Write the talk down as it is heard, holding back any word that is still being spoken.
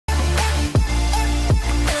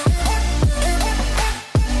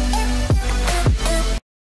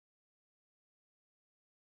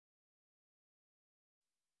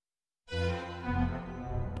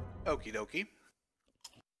Okie dokie.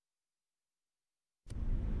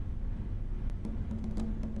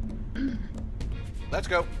 Let's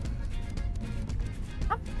go.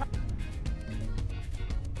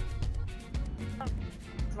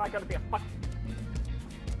 It's not gonna be a fuck.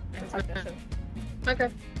 Okay.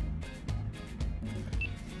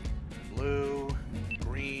 Blue,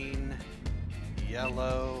 green,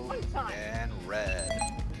 yellow, and red.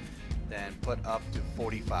 Then put up to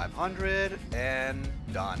 4,500 and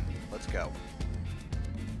done. Let's go.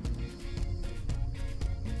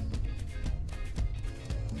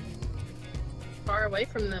 Far away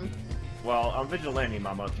from them. Well, I'm vigilante,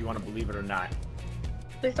 Mama, if you want to believe it or not.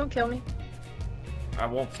 Please don't kill me. I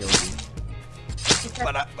won't kill you. Okay.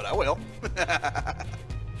 But I will.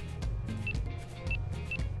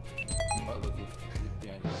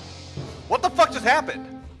 What the fuck just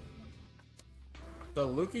happened? So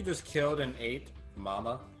Lukey just killed and ate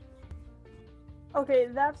Mama. Okay,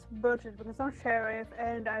 that's bullshit because I'm sheriff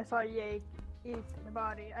and I saw Jake eat the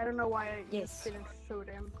body. I don't know why I Yes. didn't shoot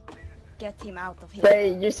him. Get him out of here.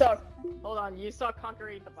 Wait, you saw... Hold on, you saw Conquer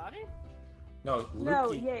eat the body? No,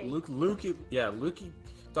 Lukey. Lukey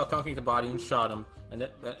saw Conker eat the body and shot him, and then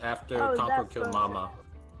after Conker that's killed bullshit. Mama.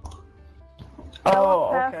 I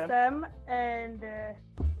walked past them and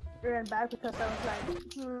ran back because I was like,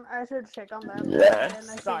 I should check on them. Yes. And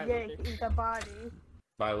I saw Jake eat the body.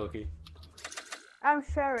 Bye, Lukey. I'm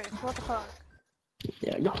sheriff. What the fuck?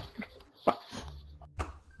 Yeah, no.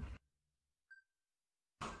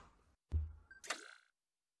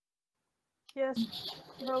 Just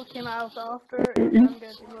vote him out after and I'm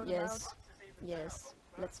getting voted Yes. out. Yes.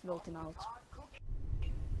 Let's vote him out.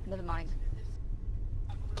 Never mind.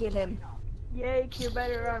 Kill him. Jake, you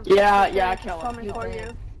better run. Yeah, Jake yeah, is kill him. coming You for bet.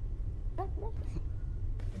 you.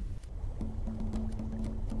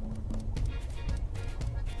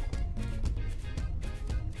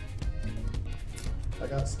 I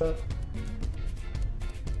got stuck.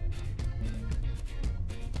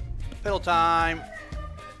 Pill time.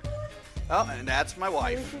 Oh, and that's my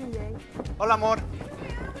wife. Chasing Jake. Hola, amor.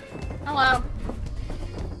 Hello.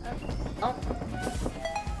 Oh.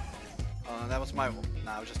 That was my...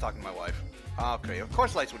 Nah, I was just talking to my wife. Okay, of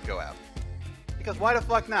course lights would go out. Because why the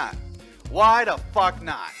fuck not? Why the fuck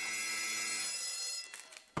not?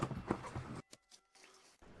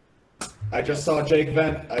 I just saw Jake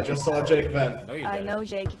vent. No, you I didn't. know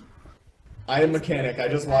Jake. I am mechanic. I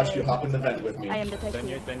just watched you hop in the vent with me. I am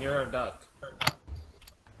detective. Then you're a duck.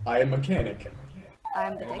 I am mechanic. I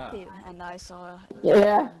am detective, and I saw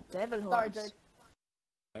devil Sorry, horns. Jake.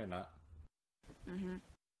 No, you're not. Mm-hmm.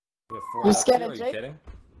 You have 4 You after scared you, of are you Jake? kidding?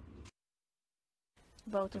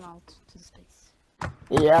 Vote him out to the space.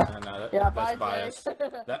 Yeah. No, Yeah, that's bye, bias. Jake.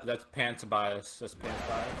 That's pants bias. That's pants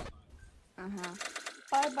bias. Uh-huh.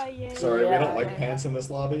 Bye bye, Jake. Sorry, we don't Yeah. like pants in this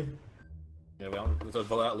lobby. Yeah, we don't. So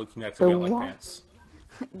vote out Lukey next. We don't like pants.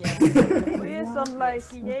 Yeah. We just don't like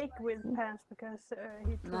Jake with pants because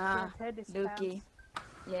he took Nah, Teddy's Lukey. pants.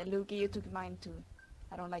 Yeah, Lukey, you took mine too.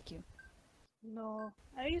 I don't like you. No,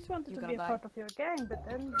 I just wanted You to gonna be a die. part of your gang, but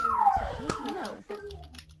then No.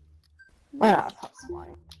 Yeah, that's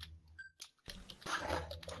fine.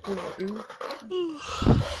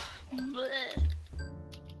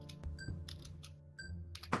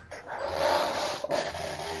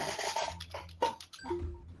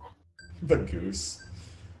 The goose.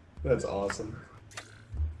 That's awesome.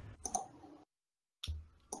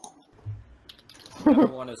 Number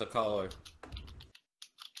one is a color.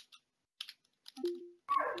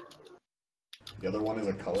 The other one is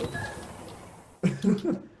a color. It's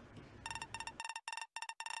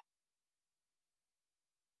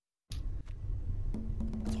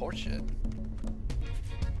horseshit.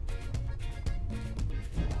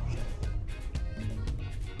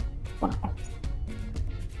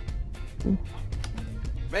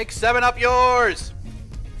 Make 7 up yours!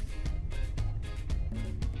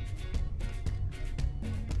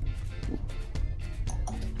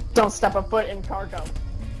 Don't step a foot in cargo.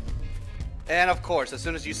 And of course, as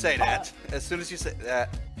soon as you say that,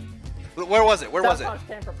 where was it? Where was it?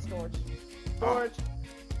 Came from storage. Storage.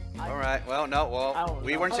 All right. Well, no. Well, don't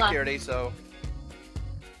we know. weren't Hold on. security, so.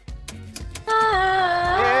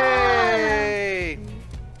 Ah. Yay!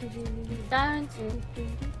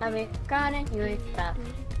 ダメかね言った。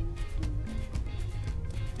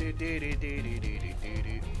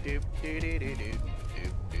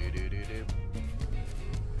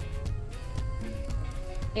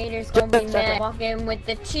 Haters gonna be mad walking with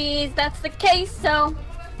the cheese. That's the queso.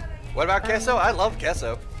 What about queso? I love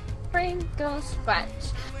queso. Sprinkle scratch.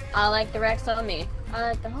 I like the Rex on me. I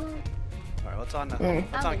like the whole. All right, what's on the?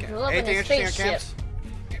 What's I on think camp? we're living Anything in a interesting on spaceship.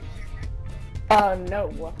 camps?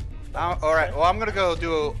 No. All right. Well, I'm gonna go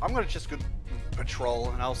do. I'm gonna just go patrol,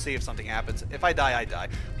 and I'll see if something happens. If I die, I die.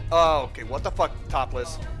 Oh, okay. What the fuck,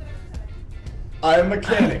 Topless? I'm a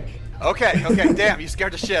mechanic. Okay. Okay. Damn, you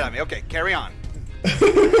scared the shit out of me. Okay, carry on.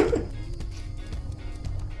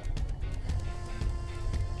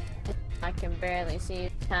 I can barely see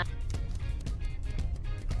time.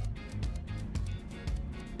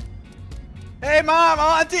 Hey, Mom,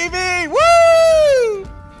 I'm on TV! Woo!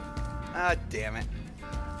 Ah, damn it.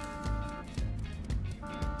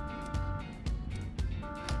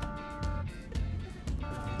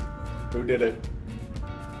 Who did it?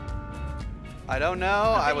 I don't know.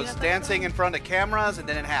 I was dancing in front of cameras, and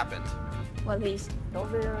then it happened. Well, he's Don't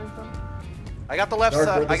be anything. I got the left Dark,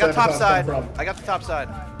 side. where'd the I got top sabotage side. come from? I got the top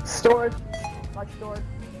side. Storage. Like storage.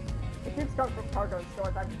 It keeps coming from cargo and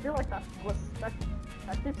storage. I feel like that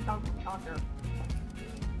keeps coming from Conquer.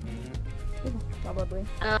 probably.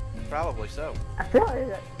 Probably so. I feel like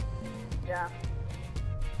it. Yeah.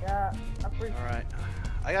 Yeah, I'm pretty All right.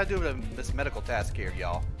 I gotta do this medical task here,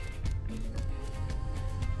 y'all.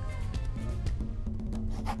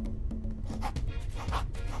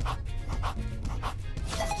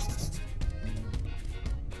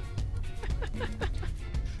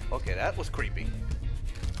 Okay, that was creepy.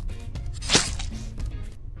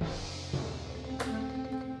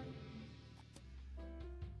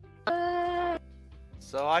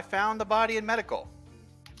 So I found the body in medical.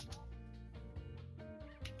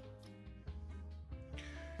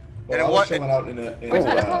 Well, And I was what- chilling out in a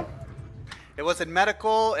It was in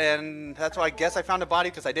medical, and that's why I guess I found a body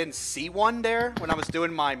because I didn't see one there when I was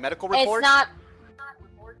doing my medical report.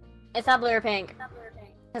 It's not blue or pink.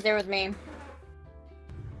 Because they're with me.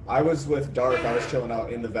 I was with Dark. I was chilling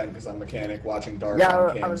out in the vent because I'm a mechanic, watching Dark Yeah,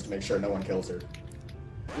 on I cams was- to make sure no one kills her.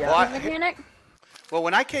 yeah. Well, Mechanic? Well,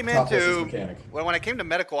 when I came Topless is into mechanic. when I came to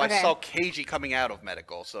medical, I Okay. saw KG coming out of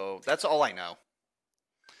medical, so that's all I know.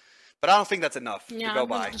 But I don't think that's enough to go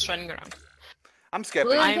by. I'm just running around. I'm skipping.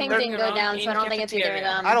 Blue and I'm pink running didn't go around down, so I in don't think it's either of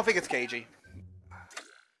cafeteria. them. I don't think it's KG.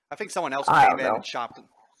 I think someone else I came don't in know. and chopped them.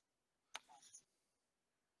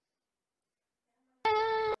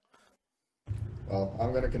 Well,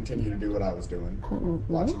 I'm gonna continue to do what I was doing,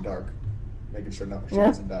 watching Dark, making sure she Yeah.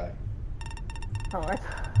 doesn't die. Alright.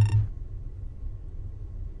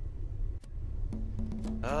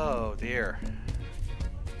 Oh dear.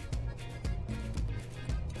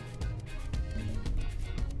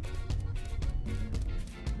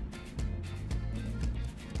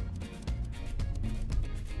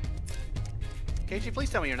 KG, please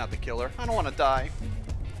tell me you're not the killer. I don't want to die.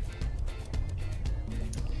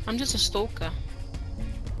 I'm just a stalker.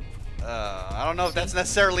 I don't know if that's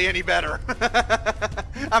necessarily any better.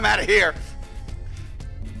 I'm out of here.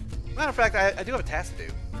 Matter of fact, I do have a task to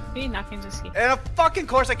do. Being I can just see. And of fucking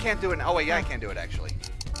course I can't do it. Oh wait, yeah, I can do it actually.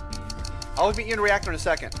 I'll meet you in the reactor in a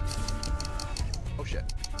second. Oh shit.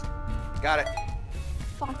 Got it.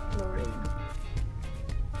 Fuck Lorraine.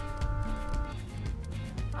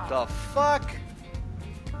 The fuck?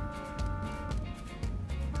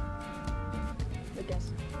 I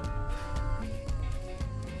guess.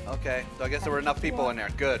 Okay, so I guess there were enough people in there.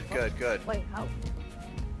 Good, good, good. Wait, how?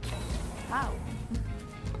 How?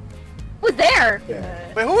 Who's there?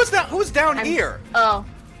 Yeah. Wait, who was that? Who's down I'm- here? Oh.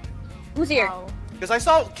 Who's here? How? Because I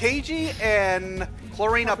saw KG and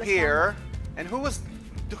Chlorine up here, and who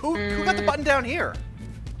got the button down here?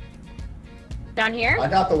 Down here? I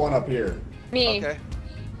got the one up here. Me. Okay.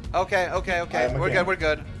 Okay, okay, okay. I'm a We're good, mechanic. we're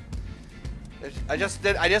good. I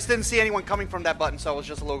just didn't see anyone coming from that button, so I was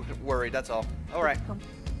just a little worried, that's all. Alright. Come.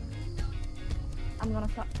 I'm gonna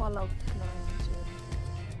follow Lorraine too.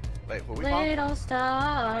 Wait, were we found? Little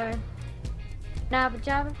star. Now the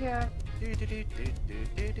job of your.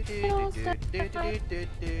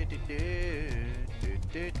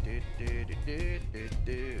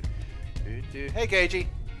 Hey, KG.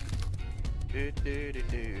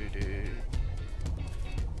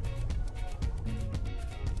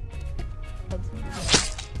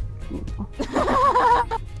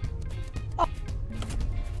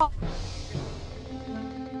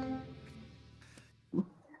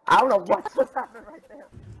 I don't know what just happened right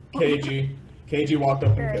there. KG walked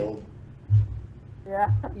up and Okay. killed. Yeah.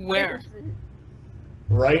 Where?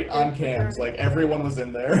 Right on cams, like everyone was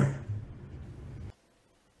in there.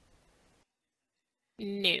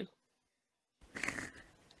 No.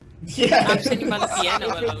 Yeah. I'm sitting by the piano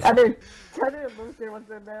alone. I didn't Lucy was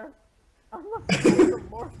in there. I'm not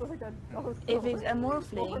morph like a ghost. If it's a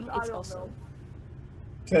morphling, I it's don't also. know.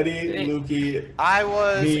 Teddy, Lukey, I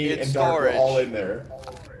was me, in and Dark were storage. all in there.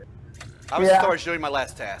 I was in Yeah. storage doing my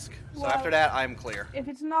last task. So Well- after that, I'm clear. If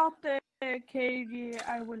it's not the KG,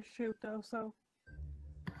 I will shoot though. So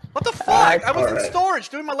What the fuck? I was in alright. storage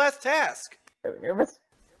doing my last task.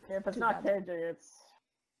 If it's not KJ, it's...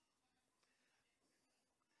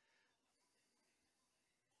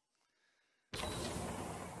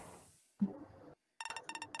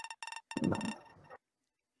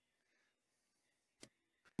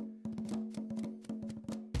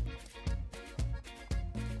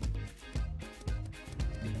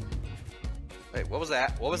 Wait, what was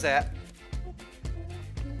that? What was that?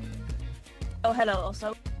 Oh, hello,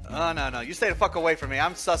 also. Oh, no, no. You stay the fuck away from me.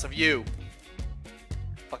 I'm sus of you.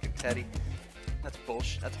 Fucking Teddy. That's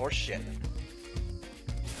bullshit. That's horse shit.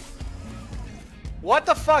 What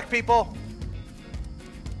the fuck, people?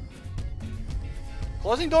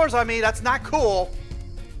 Closing doors on me. That's not cool.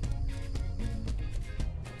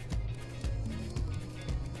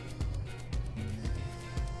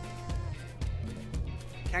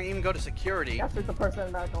 Can't even go to security. Yes, it's a person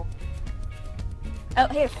in medical. Oh,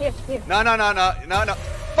 here. No, no, no, no, no, no.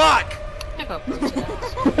 Fuck! I go approach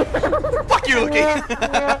Fuck you, Luki!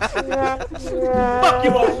 Fuck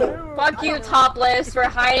you, also. Fuck you, Topless, for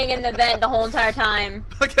hiding in the vent the whole entire time.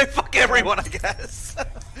 Okay, fuck everyone, I guess.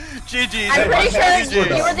 GG's. I'm pretty sure GG's.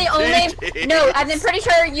 you were the only. GG's. No, I'm pretty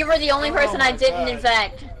sure you were the only person I didn't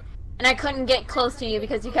infect, and I couldn't get close to you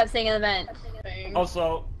because you kept staying in the vent.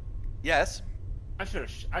 Also, Yes. I should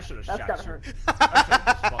have That's shot gotta you. hurt. I should have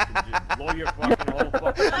just fucking just blow your fucking whole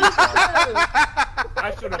fucking beak off.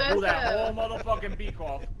 I should have blew that whole motherfucking beak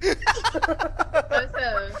off.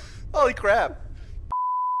 Holy crap.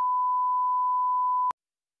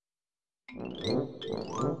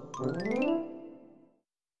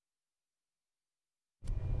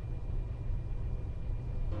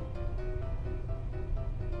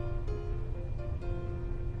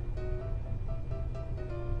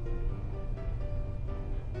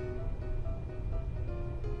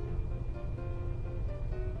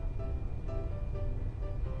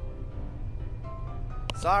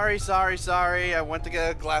 Sorry. I went to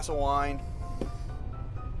get a glass of wine.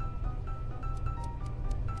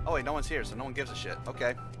 Oh wait, no one's here, so no one gives a shit.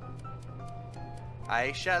 Okay.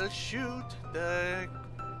 I shall shoot the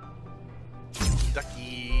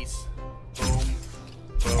duckies. Boom.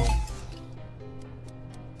 Boom.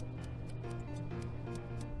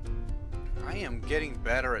 I am getting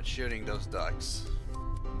better at shooting those ducks.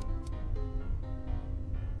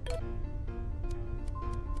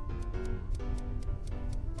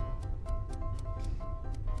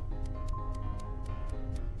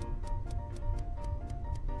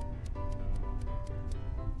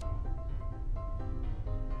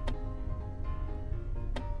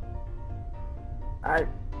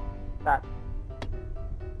 That.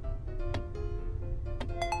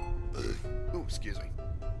 Ooh, excuse me.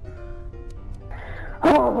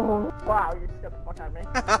 Oh, wow, you scared the fuck out of me.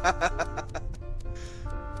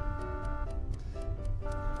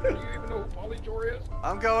 Do you even know who Polyjor is?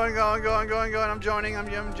 I'm going. I'm joining. I'm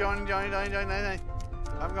joining.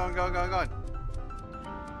 I'm going.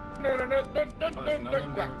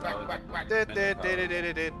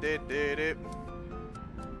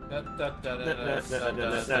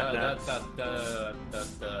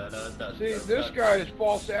 See, this guy is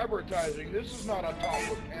false advertising. This is not a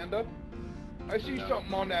top of Panda. I see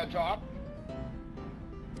something on that top.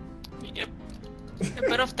 Yep. A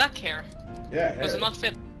bit of duck hair. Yeah, Was hey. not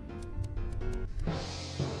fit.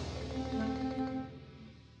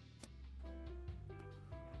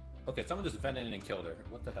 Okay, someone just vented in and killed her.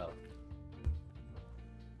 What the hell?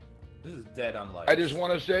 This is dead on life. I just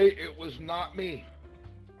want to say it was not me.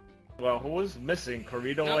 Well, who was missing?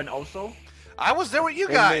 Corrido and Oso? I was there with you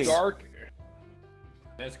guys. Dark.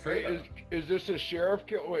 That's Hey, crazy. is this a sheriff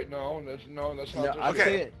kill? Wait, no, that's not. No, this.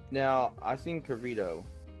 Okay. I seen Corrido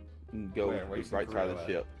go Where to you the see right side of Corrido the at?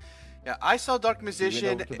 ship. Yeah, I saw Dark He went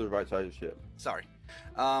Musician. over to the right side of the ship. Sorry.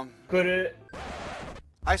 Could it?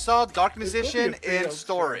 I saw Dark could be a Musician fail, in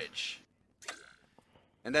storage.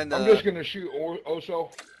 And then I'm just gonna shoot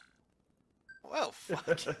Oso. Well, fuck.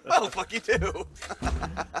 Well, fuck you too.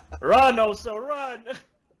 Run, Oso, run!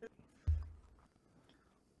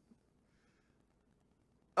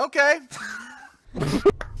 Okay.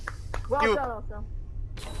 Well You- done, also.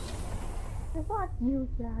 Fuck you,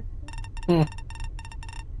 Jack.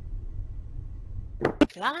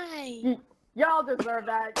 Fly. Y'all deserve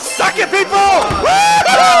that. Suck it, people!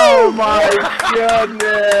 Oh my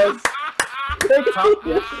goodness!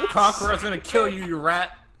 Conqueror's gonna kill you, you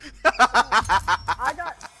rat! I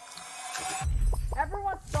got.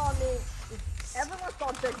 Everyone saw me. Everyone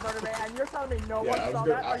saw Dick Murder Man, and you're telling me no Yeah, one I was saw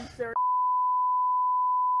good. that? Are you serious?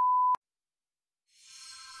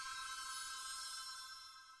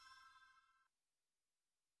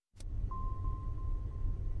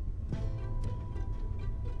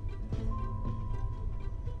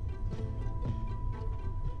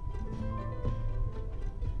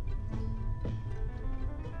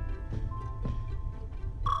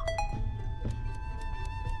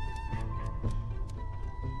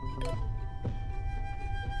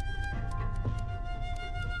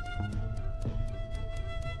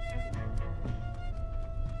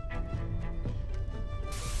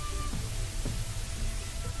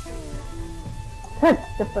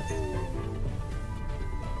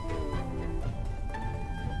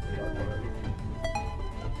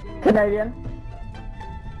 Canadian.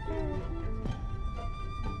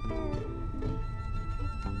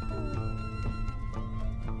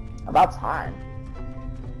 About time.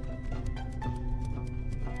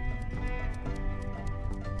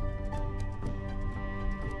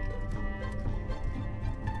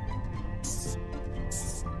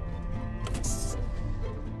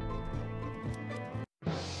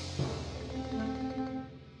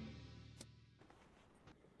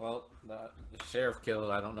 Well, the sheriff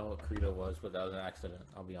killed. I don't know what Credo was, but that was an accident.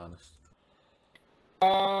 I'll be honest.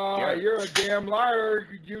 You're a damn liar.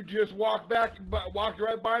 You just walked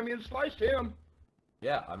right by me and sliced him.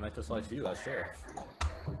 Yeah, I meant to slice you. That's sheriff.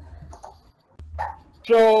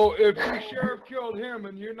 So if the sheriff killed him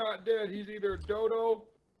and you're not dead, he's either Dodo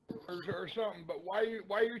or something. But why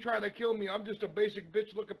are you trying to kill me? I'm just a basic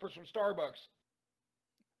bitch looking for some Starbucks.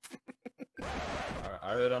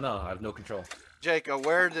 I really don't know. I have no control. Jake,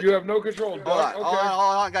 where did you have no control? Hold on, okay.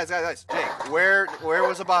 hold on, guys. Jake, where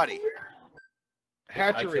was the body?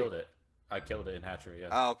 Hatchery. I killed it in hatchery. Yeah.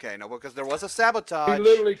 Oh, okay, no, because there was a sabotage. He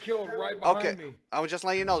literally killed right behind me. I was just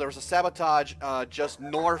letting you know there was a sabotage just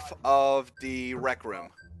north of the rec room.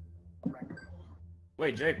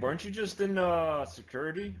 Wait, Jake, weren't you just in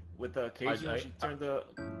security with Casey when she turned the?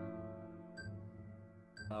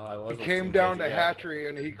 He came down to hatchery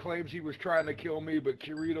and he claims he was trying to kill me, but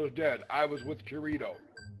Kirito's dead. I was with Kirito.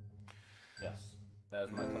 Yes, that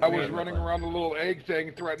was my plan. I was running around the little egg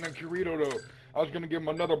thing, threatening Kirito to. I was gonna give him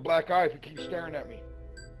another black eye if he keeps staring at me.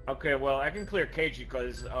 Okay, well I can clear Keiji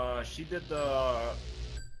because she did the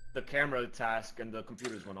camera task and the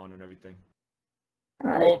computers went on and everything.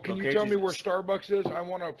 Well, can you tell me where Starbucks is? I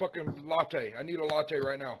want a fucking latte. I need a latte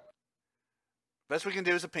right now. Best we can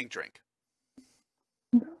do is a pink drink.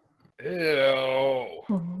 Ew.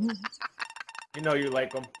 You know you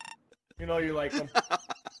like them. You know you like them.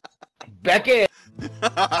 Becky.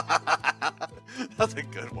 That's a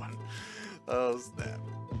good one. Oh snap.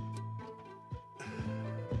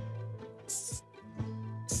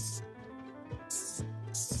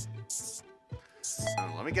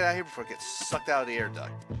 Let me get out of here before it gets sucked out of the air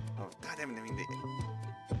duct. Oh god damn it, I mean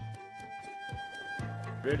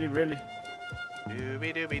Really?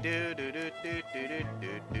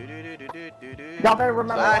 Y'all better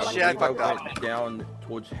remember I fucked up. Down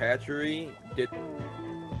towards hatchery.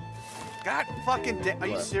 God fucking damn, are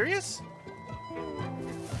you serious?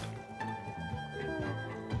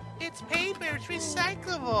 It's paper, it's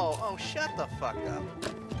recyclable. Oh, shut the fuck up.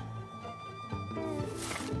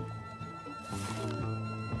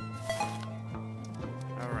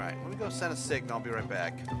 Alright, let me go send a signal. I'll be right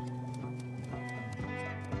back.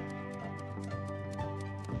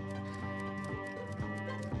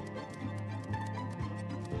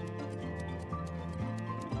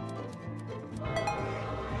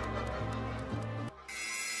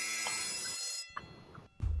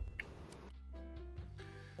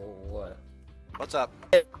 What? What's up?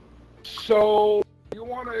 So, you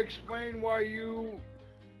want to explain why you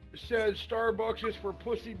said Starbucks is for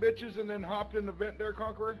pussy bitches and then hopped in the vent there,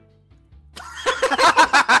 Conqueror?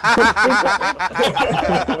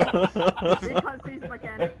 Because he's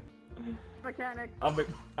mechanic.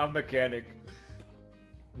 I'm mechanic.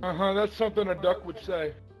 That's something a duck would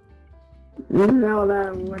say. No,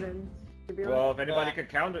 that wouldn't. Well, if anybody can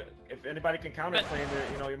counter it, claim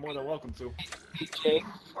it, you're more than welcome to. Jake,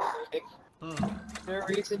 is there a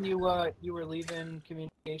reason you were leaving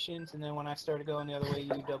communications, and then when I started going the other way,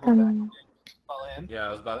 you doubled back? Follow him? Yeah,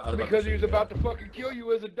 I was about because he was about to fucking kill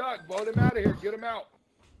you as a duck. Vote him out of here. Get him out.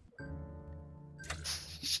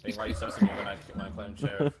 Hey, why are you sensible when I claim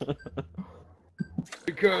sheriff?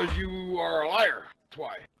 Because you are a liar. That's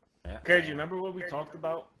why. Yeah. Okay, do you remember what we talked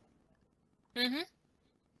about? Mm-hmm.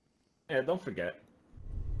 Yeah, don't forget.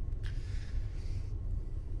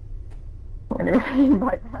 What do you mean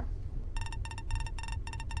by that?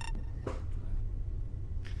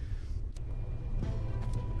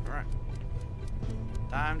 Alright.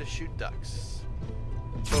 Time to shoot ducks.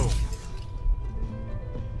 Boom.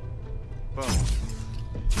 Boom.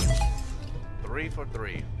 3 for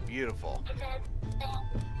 3. Beautiful.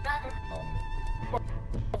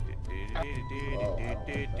 I'll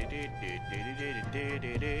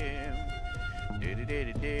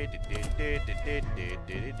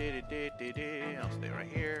stay right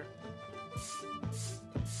here.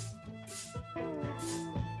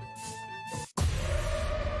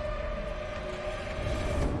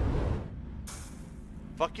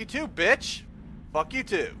 Fuck you too, bitch. Fuck you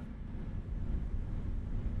too.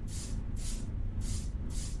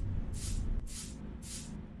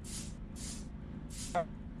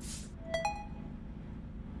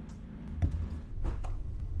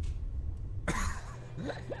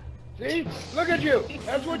 See? Look at you.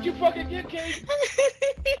 That's what you fucking get, Kate.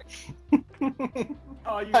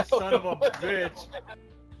 Oh, you son of a bitch.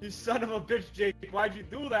 You son of a bitch, Jake. Why'd you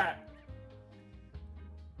do that?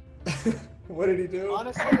 What did he do?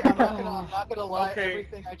 Honestly, I'm not gonna lie. Okay.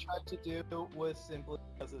 Everything I tried to do was simply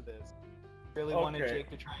because of this. Really wanted Okay. Jake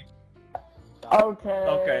to try. Okay.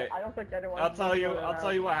 Okay. I don't think anyone. I'll tell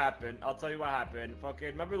you what happened. Fucking,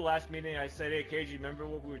 remember the last meeting I said, hey, KG, remember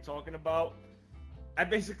what we were talking about? And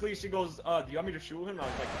basically she goes, do you want me to shoot him? I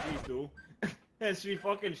was like, please do. And she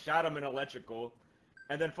fucking shot him in electrical.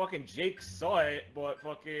 And then fucking Jake saw it, but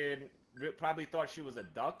fucking probably thought she was a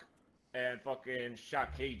duck. And fucking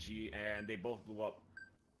shot KG, and they both blew up.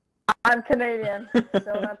 I'm Canadian, so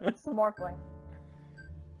that's snorkeling.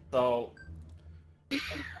 So,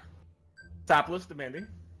 topless demanding.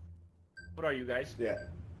 What are you guys? Yeah.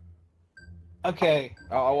 Okay.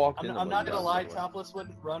 I walked in. I'm not gonna lie. Topless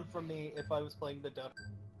wouldn't run from me if I was playing the duck.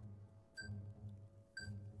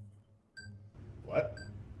 What?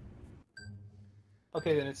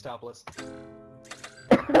 Okay, then it's topless.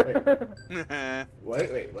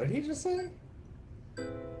 Wait, what did he just say?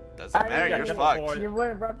 Doesn't matter, you're fucked. You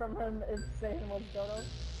wouldn't run from him if Satan was Dodo?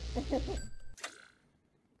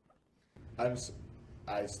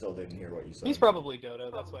 I still didn't hear what you said. He's probably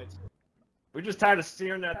Dodo, that's why it's... We're just tired of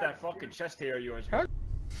staring at that fucking chest hair of yours. I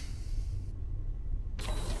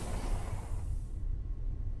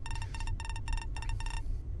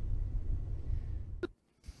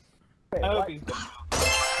hope he's Dodo.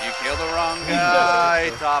 You killed the wrong guy,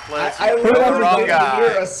 Topless. I You killed the literally wrong didn't guy. hear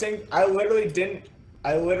I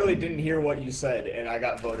literally didn't hear what you said, and I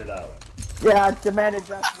got voted out. Yeah, I demanded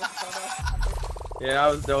justice. Yeah, I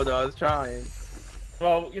was Dodo. I was trying.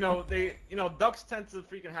 Well, ducks tend to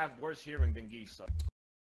freaking have worse hearing than geese. So.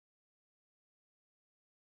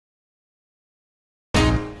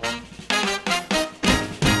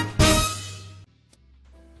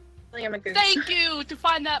 Thank you to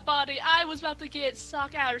find that body. I was about to get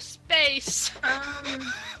sucked out of space.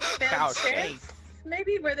 Bad sheriff?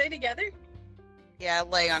 Maybe were they together? Yeah,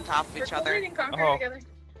 laying on top of each other. Cool-Aid and Conquer together.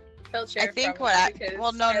 Belt I sheriff think probably,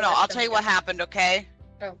 well, no, I I'll left tell you them what together. happened, okay?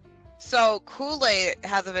 Oh. So, Kool-Aid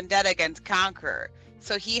has a vendetta against Conqueror.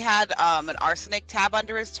 So he had an arsenic tab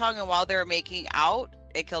under his tongue, and while they were making out,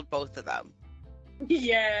 it killed both of them.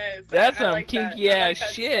 Yes. That's I some like that. kinky I like ass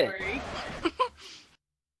that shit. story.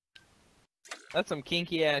 That's some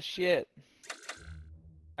kinky ass shit.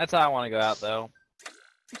 That's how I want to go out, though.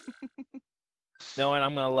 Knowing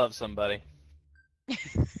I'm gonna love somebody.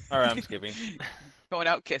 Alright, I'm skipping. Going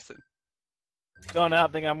out kissing. Going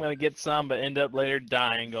out thinking I'm gonna get some, but end up later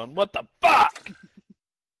dying, going, what the fuck?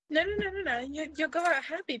 No. You'll go out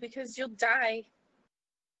happy because you'll die.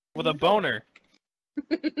 With a boner.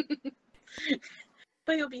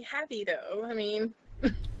 But you'll be happy though. I mean,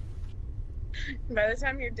 by the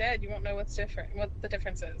time you're dead, you won't know what's different. What the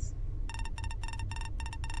difference is.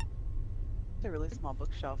 It's a really small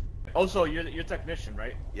bookshelf. Also, you're technician,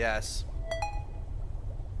 right? Yes.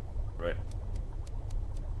 Right.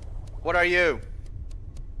 What are you?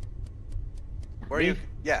 Where are you?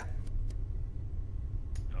 Yeah.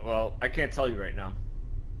 Well, I can't tell you right now.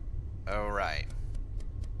 All right.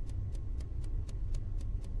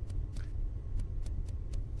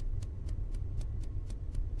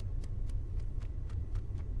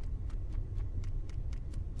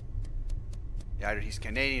 Yeah, either he's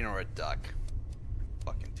Canadian or a duck.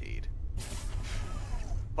 Fucking teed.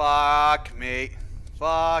 Fuck me.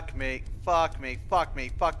 Fuck me. Fuck me. Fuck me.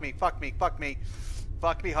 Fuck me. Fuck me. Fuck me.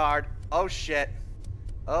 Fuck me hard. Oh shit.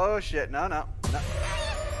 Oh shit. No.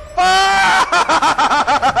 Fuck!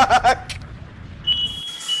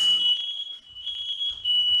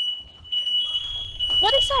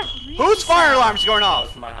 What is that? Whose fire alarm's going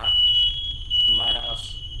off? My house.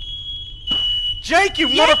 Jake, you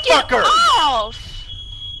Yank it motherfucker! off!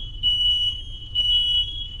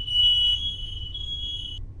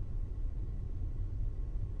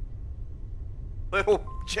 Little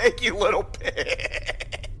Jake, you little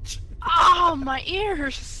bitch. Oh, my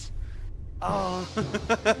ears. Oh.